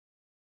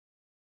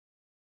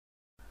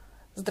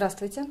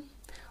Здравствуйте,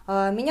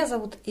 меня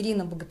зовут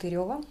Ирина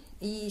Богатырёва,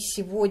 и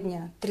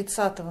сегодня,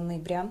 30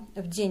 ноября,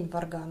 в день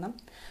варгана,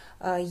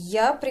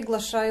 я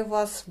приглашаю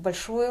вас в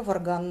большое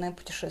варганное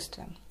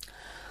путешествие.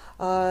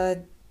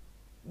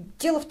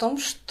 Дело в том,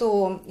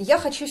 что я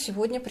хочу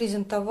сегодня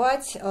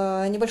презентовать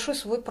небольшой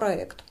свой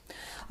проект.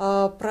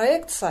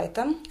 Проект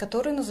сайта,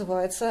 который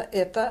называется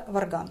 «Это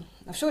варган».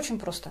 Все очень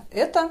просто.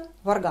 Это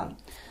варган.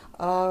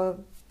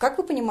 Как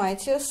вы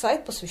понимаете,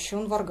 сайт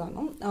посвящен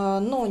варгану,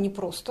 но не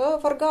просто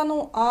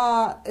варгану,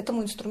 а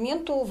этому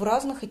инструменту в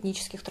разных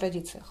этнических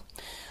традициях.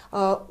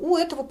 У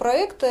этого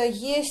проекта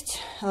есть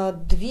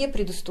две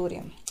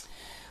предыстории.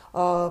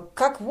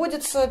 Как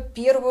водится,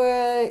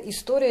 первая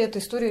история – это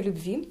история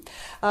любви.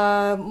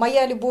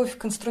 Моя любовь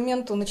к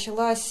инструменту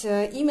началась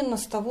именно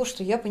с того,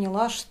 что я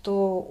поняла,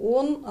 что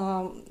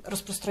он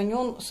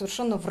распространен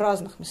совершенно в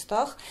разных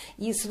местах,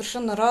 и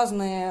совершенно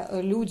разные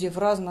люди в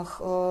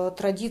разных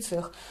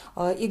традициях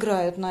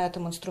играют на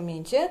этом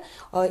инструменте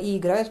и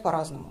играют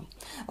по-разному.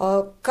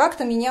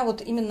 Как-то меня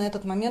вот именно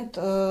этот момент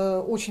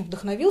очень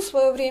вдохновил в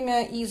свое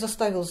время и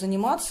заставил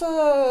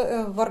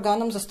заниматься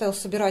варганом, заставил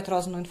собирать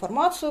разную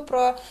информацию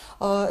про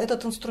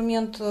этот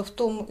инструмент в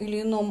том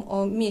или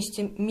ином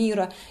месте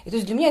мира. И то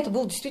есть для меня это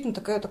было действительно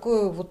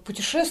такое вот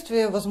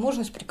путешествие,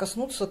 возможность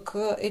прикоснуться к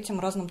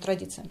этим разным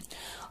традициям.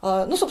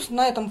 Ну,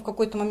 собственно, на этом в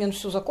какой-то момент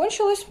все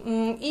закончилось.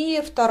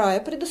 И вторая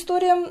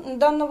предыстория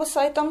данного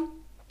сайта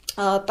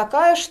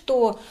такая,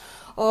 что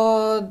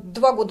 2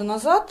 года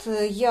назад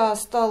я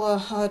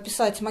стала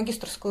писать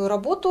магистерскую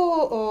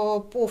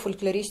работу по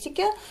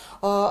фольклористике.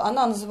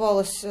 Она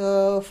называлась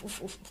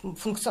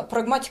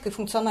 «Прагматика и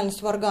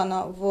функциональность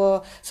варгана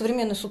в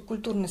современной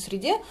субкультурной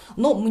среде»,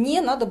 но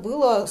мне надо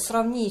было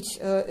сравнить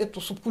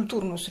эту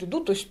субкультурную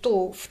среду, то есть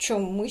то, в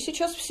чем мы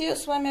сейчас все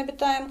с вами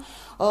обитаем,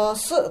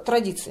 с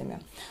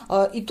традициями.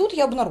 И тут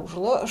я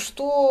обнаружила,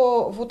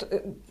 что вот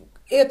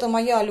это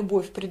моя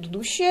любовь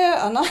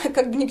предыдущая, она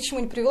как бы ни к чему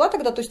не привела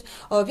тогда, то есть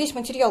весь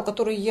материал,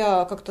 который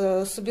я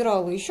как-то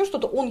собирала, еще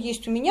что-то, он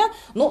есть у меня,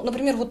 но,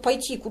 например, вот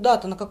пойти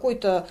куда-то на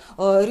какой-то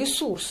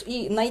ресурс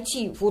и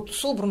найти вот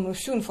собранную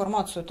всю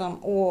информацию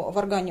там о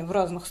варгане в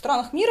разных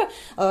странах мира,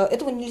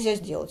 этого нельзя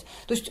сделать.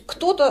 То есть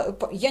кто-то,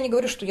 я не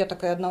говорю, что я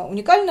такая одна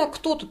уникальная,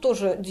 кто-то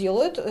тоже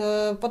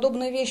делает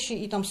подобные вещи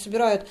и там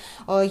собирает,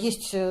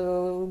 есть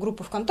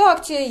группы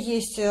ВКонтакте,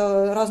 есть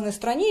разные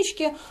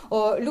странички,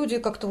 люди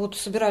как-то вот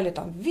собирали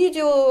там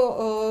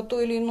видео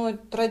той или иной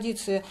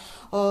традиции,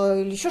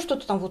 или еще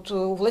что-то там. Вот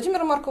у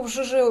Владимира Маркова в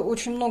ЖЖ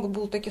очень много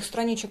было таких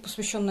страничек,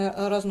 посвященных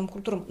разным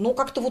культурам. Но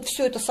как-то вот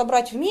все это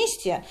собрать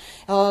вместе,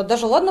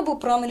 даже ладно бы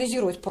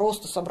проанализировать,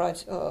 просто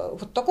собрать,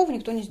 вот такого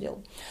никто не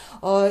сделал.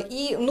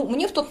 И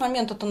мне в тот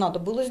момент это надо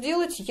было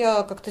сделать,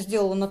 я как-то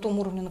сделала на том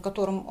уровне, на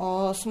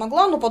котором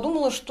смогла, но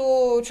подумала,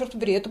 что, черт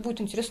побери, это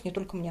будет интересно не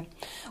только мне.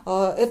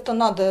 Это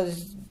надо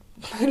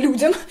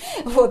людям.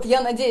 Вот,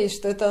 я надеюсь,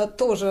 что это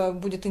тоже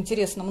будет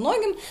интересно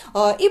многим,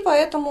 и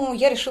поэтому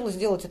я решила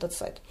сделать этот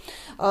сайт.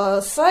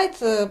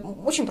 Сайт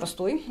очень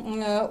простой,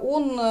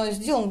 он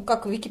сделан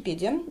как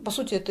Википедия, по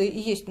сути это и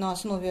есть на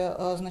основе,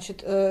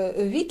 значит,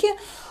 вики.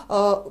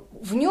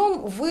 В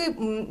нем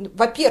вы,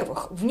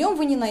 во-первых, в нем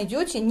вы не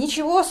найдете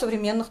ничего о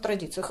современных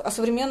традициях, о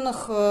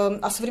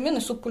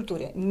современной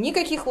субкультуре,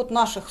 никаких вот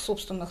наших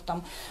собственных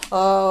там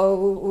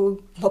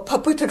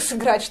попыток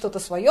сыграть что-то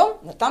свое,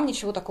 там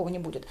ничего такого не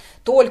будет.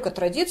 Только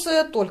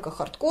традиция, только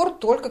хардкор,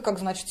 только, как,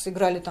 значит,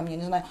 сыграли там, я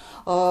не знаю,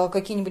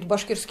 какие-нибудь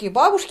башкирские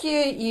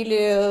бабушки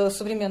или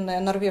современные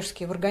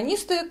норвежские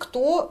варганисты,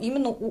 кто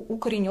именно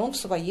укоренен в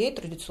своей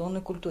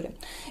традиционной культуре.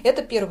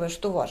 Это первое,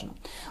 что важно.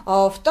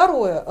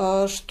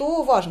 Второе,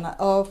 что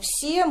важно,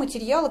 все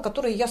материалы,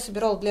 которые я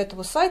собирала для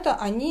этого сайта,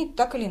 они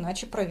так или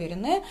иначе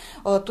проверенные,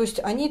 то есть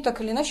они так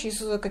или иначе из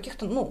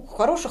каких-то,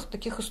 хороших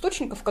таких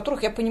источников, в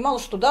которых я понимала,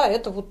 что да,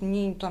 это вот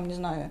не, там, не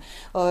знаю,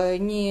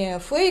 не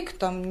фейк,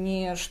 там,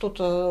 не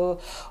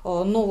что-то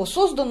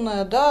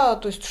новосозданное, да,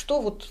 то есть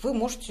что вот вы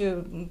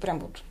можете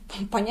прям вот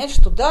понять,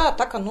 что да,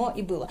 так оно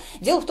и было.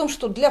 Дело в том,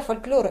 что для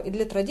фольклора и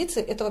для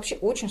традиции это вообще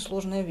очень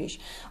сложная вещь.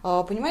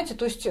 Понимаете,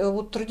 то есть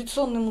вот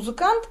традиционный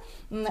музыкант,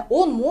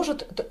 он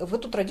может в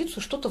эту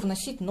традицию что-то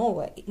вносить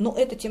новое, но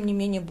это, тем не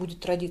менее,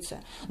 будет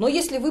традиция. Но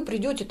если вы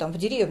придете там в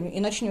деревню и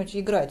начнете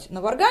играть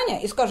на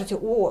варгане и скажете: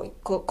 ой,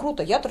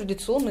 круто, я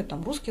традиционный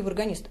там русский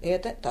варганист,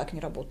 это так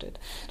не работает.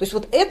 То есть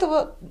вот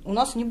этого у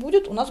нас не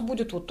будет, у нас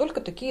будет вот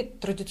только такие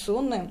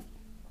традиционные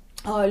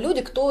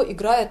люди, кто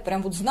играет,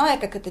 прям вот зная,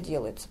 как это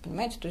делается,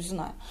 понимаете, то есть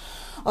зная.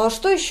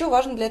 Что еще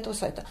важно для этого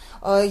сайта?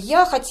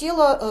 Я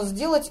хотела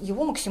сделать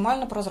его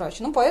максимально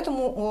прозрачным,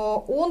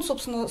 поэтому он,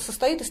 собственно,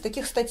 состоит из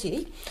таких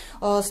статей.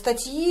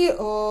 Статьи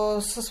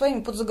со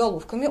своими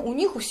подзаголовками, у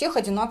них у всех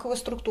одинаковая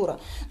структура.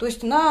 То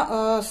есть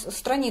на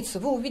странице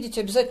вы увидите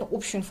обязательно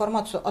общую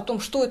информацию о том,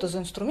 что это за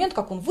инструмент,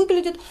 как он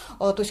выглядит,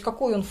 то есть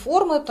какой он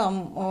формы,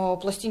 там,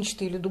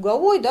 пластинчатый или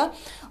дуговой, да.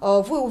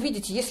 Вы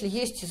увидите, если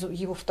есть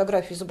его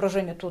фотографии,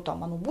 изображение, то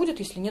там оно будет,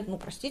 если нет,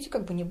 простите,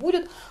 как бы не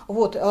будет.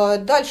 Вот.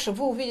 Дальше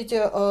вы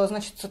увидите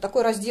значит,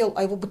 такой раздел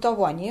о его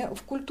бытовании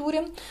в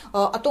культуре,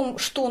 о том,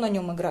 что на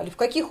нем играли, в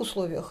каких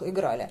условиях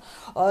играли,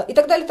 и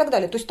так далее, и так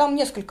далее. То есть там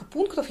несколько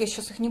пунктов, я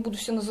сейчас их не буду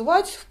все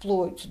называть,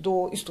 вплоть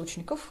до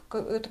источников,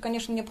 это,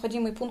 конечно,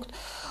 необходимый пункт.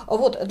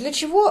 Вот, для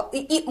чего,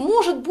 и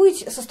может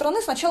быть, со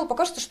стороны сначала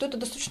покажется, что это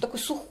достаточно такой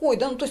сухой,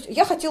 да, ну, то есть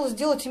я хотела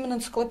сделать именно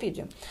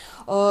энциклопедию,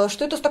 что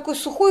это такой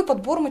сухой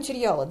подбор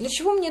материала. Для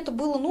чего мне это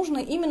было нужно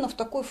именно в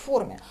такой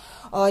форме?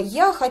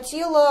 Я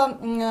хотела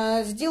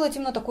сделать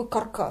именно такой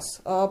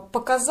каркас,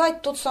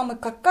 показать тот самый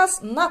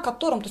каркас, на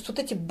котором, то есть вот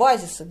эти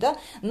базисы, да,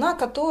 на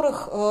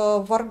которых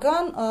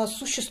варган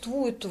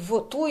существует в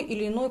той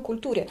или иной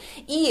культуре.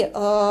 И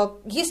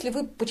если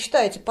вы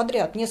почитаете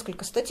подряд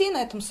несколько статей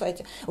на этом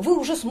сайте, вы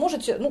уже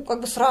сможете, ну,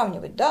 как бы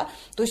сравнивать, да,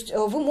 то есть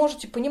вы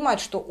можете понимать,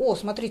 что, о,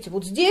 смотрите,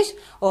 вот здесь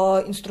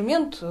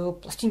инструмент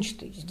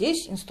пластинчатый,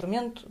 здесь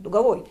инструмент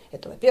дуговой,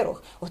 это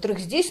во-первых. Во-вторых,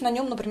 здесь на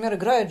нем, например,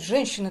 играют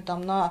женщины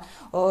там на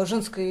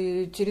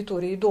женской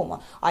территории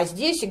дома, а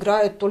здесь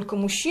играют только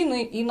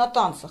мужчины и на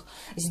танцах.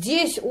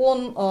 Здесь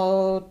он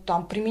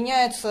там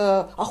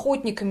применяется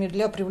охотниками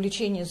для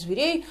привлечения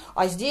зверей,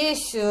 а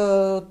здесь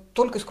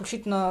только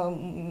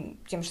исключительно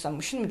теми же самыми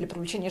мужчинами для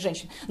привлечения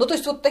женщин. Ну, то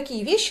есть вот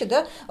такие вещи,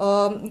 да,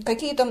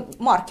 какие-то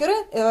маркеры,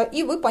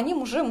 и вы по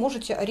ним уже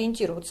можете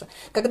ориентироваться.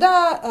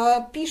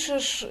 Когда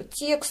пишешь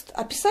текст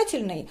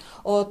описательный,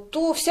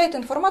 то вся эта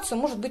информация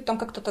может быть там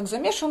как-то так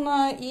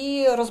замешана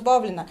и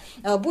разбавлена.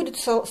 Будет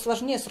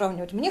сложнее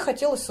сравнивать. Мне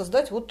хотелось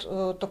создать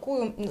вот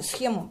такую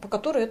схему, по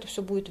которой это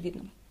все будет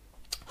видно.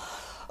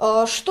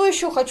 Что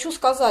еще хочу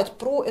сказать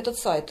про этот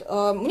сайт?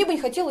 Мне бы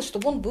не хотелось,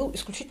 чтобы он был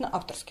исключительно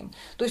авторским.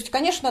 То есть,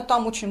 конечно,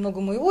 там очень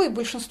много моего, и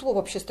большинство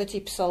вообще статей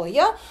писала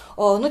я,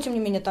 но, тем не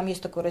менее, там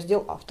есть такой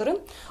раздел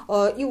 «Авторы».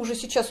 И уже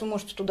сейчас вы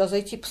можете туда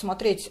зайти,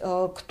 посмотреть,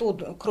 кто,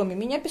 кроме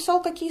меня,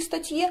 писал какие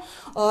статьи.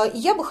 И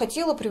я бы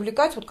хотела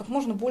привлекать вот как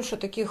можно больше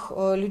таких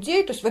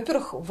людей, то есть,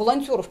 во-первых,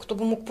 волонтеров, кто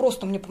бы мог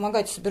просто мне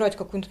помогать собирать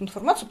какую-нибудь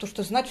информацию, потому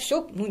что знать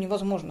все, ну,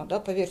 невозможно, да,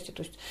 поверьте.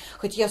 То есть,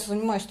 хоть я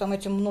занимаюсь там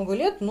этим много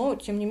лет, но,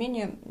 тем не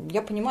менее,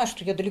 я понимаю,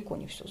 что я далеко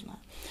не все знаю.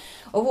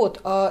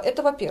 Вот,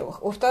 это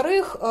во-первых.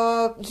 Во-вторых,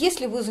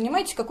 если вы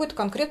занимаетесь какой-то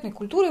конкретной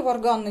культурой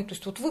варганной, то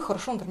есть вот вы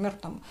хорошо, например,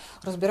 там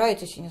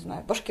разбираетесь, я не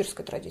знаю, в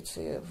башкирской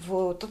традиции,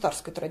 в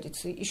татарской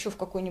традиции, еще в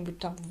какой-нибудь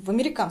там, в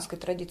американской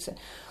традиции,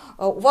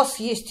 у вас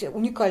есть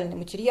уникальные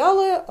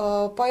материалы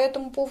по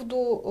этому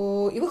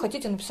поводу, и вы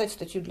хотите написать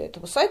статью для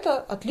этого сайта,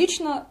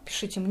 отлично,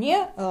 пишите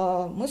мне,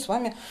 мы с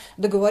вами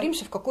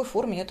договоримся, в какой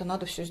форме это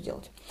надо все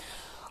сделать.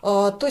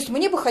 То есть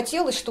мне бы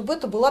хотелось, чтобы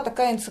это была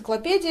такая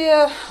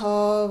энциклопедия,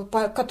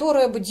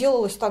 которая бы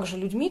делалась также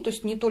людьми, то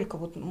есть не только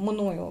вот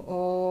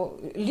мною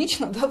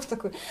лично, да,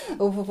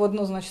 в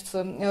одно, значит,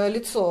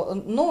 лицо,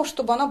 но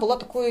чтобы она была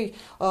такой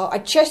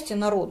отчасти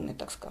народной,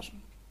 так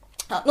скажем.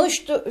 Ну и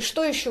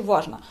что еще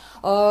важно?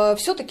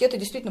 Все-таки это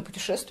действительно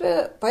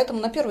путешествие, поэтому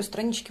на первой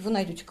страничке вы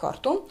найдете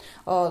карту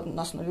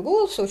на основе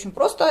Google, все очень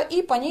просто,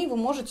 и по ней вы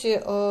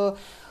можете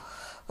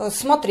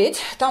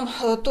смотреть, там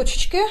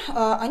точечки,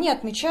 они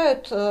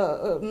отмечают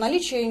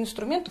наличие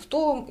инструмента в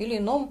том или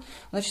ином,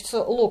 значит,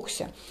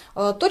 локусе.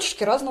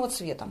 Точечки разного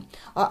цвета.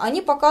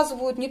 Они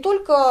показывают не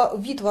только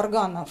вид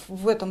варганов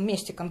в этом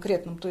месте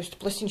конкретном, то есть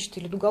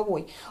пластинчатый или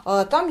дуговой,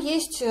 там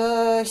есть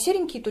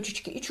серенькие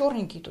точечки и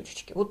черненькие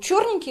точечки. Вот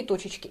черненькие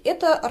точечки –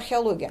 это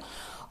археология.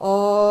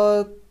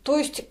 То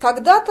есть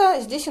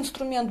когда-то здесь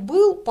инструмент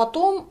был,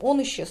 потом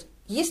он исчез.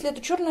 Если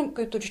это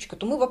черненькая точечка,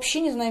 то мы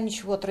вообще не знаем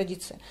ничего о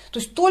традиции. То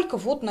есть только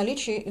вот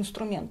наличие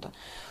инструмента.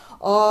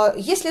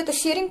 Если это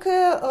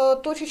серенькая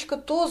точечка,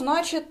 то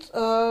значит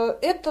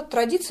это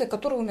традиция,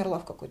 которая умерла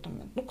в какой-то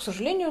момент. Ну, к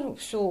сожалению,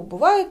 все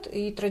бывает,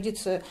 и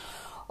традиции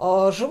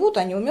живут,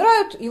 они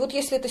умирают. И вот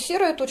если это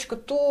серая точка,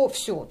 то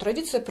все,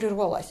 традиция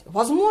прервалась.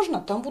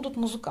 Возможно, там будут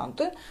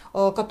музыканты,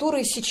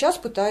 которые сейчас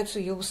пытаются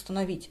ее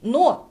восстановить.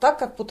 Но так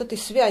как вот этой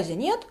связи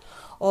нет,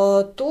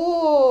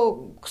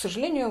 то, к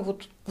сожалению,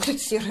 вот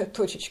будет серая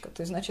точечка.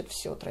 То есть, значит,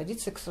 все,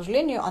 традиция, к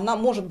сожалению, она,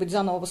 может быть,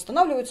 заново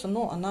восстанавливается,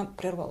 но она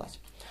прервалась.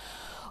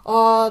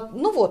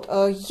 Ну вот,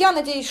 я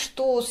надеюсь,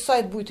 что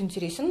сайт будет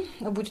интересен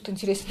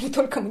не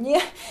только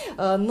мне,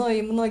 но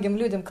и многим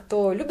людям,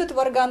 кто любит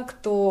варган,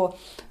 кто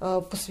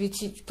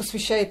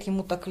посвящает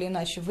ему так или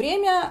иначе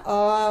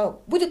время.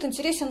 Будет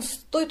интересен с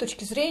той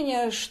точки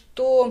зрения,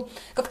 что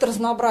как-то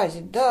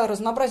разнообразить, да,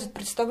 разнообразить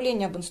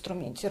представление об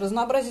инструменте,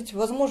 разнообразить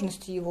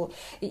возможности его,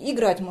 и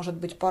играть может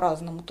быть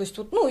по-разному. То есть,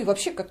 вот, ну и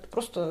вообще как-то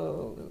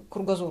просто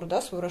кругозор,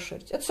 да, свой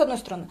расширить. Это с одной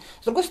стороны.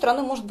 С другой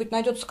стороны, может быть,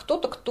 найдется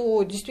кто-то,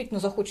 кто действительно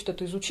захочет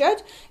это изучать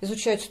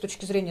с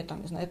точки зрения,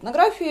 там, не знаю,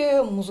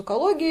 этнографии,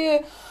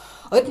 музыкологии,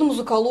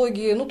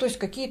 этномузыкологии, ну, то есть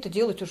какие-то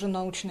делать уже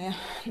научные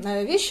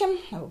вещи.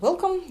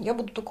 Welcome, я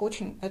буду только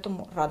очень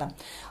этому рада.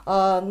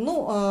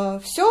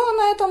 Все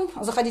на этом.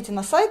 Заходите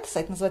на сайт.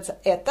 Сайт называется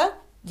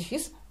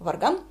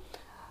TA-MUSICA.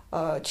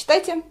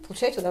 Читайте,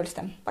 получайте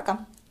удовольствие.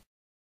 Пока.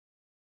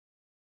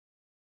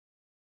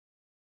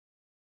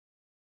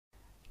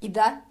 И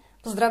да,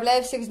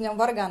 поздравляю всех с Днем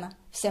Варгана.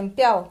 Всем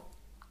пяу!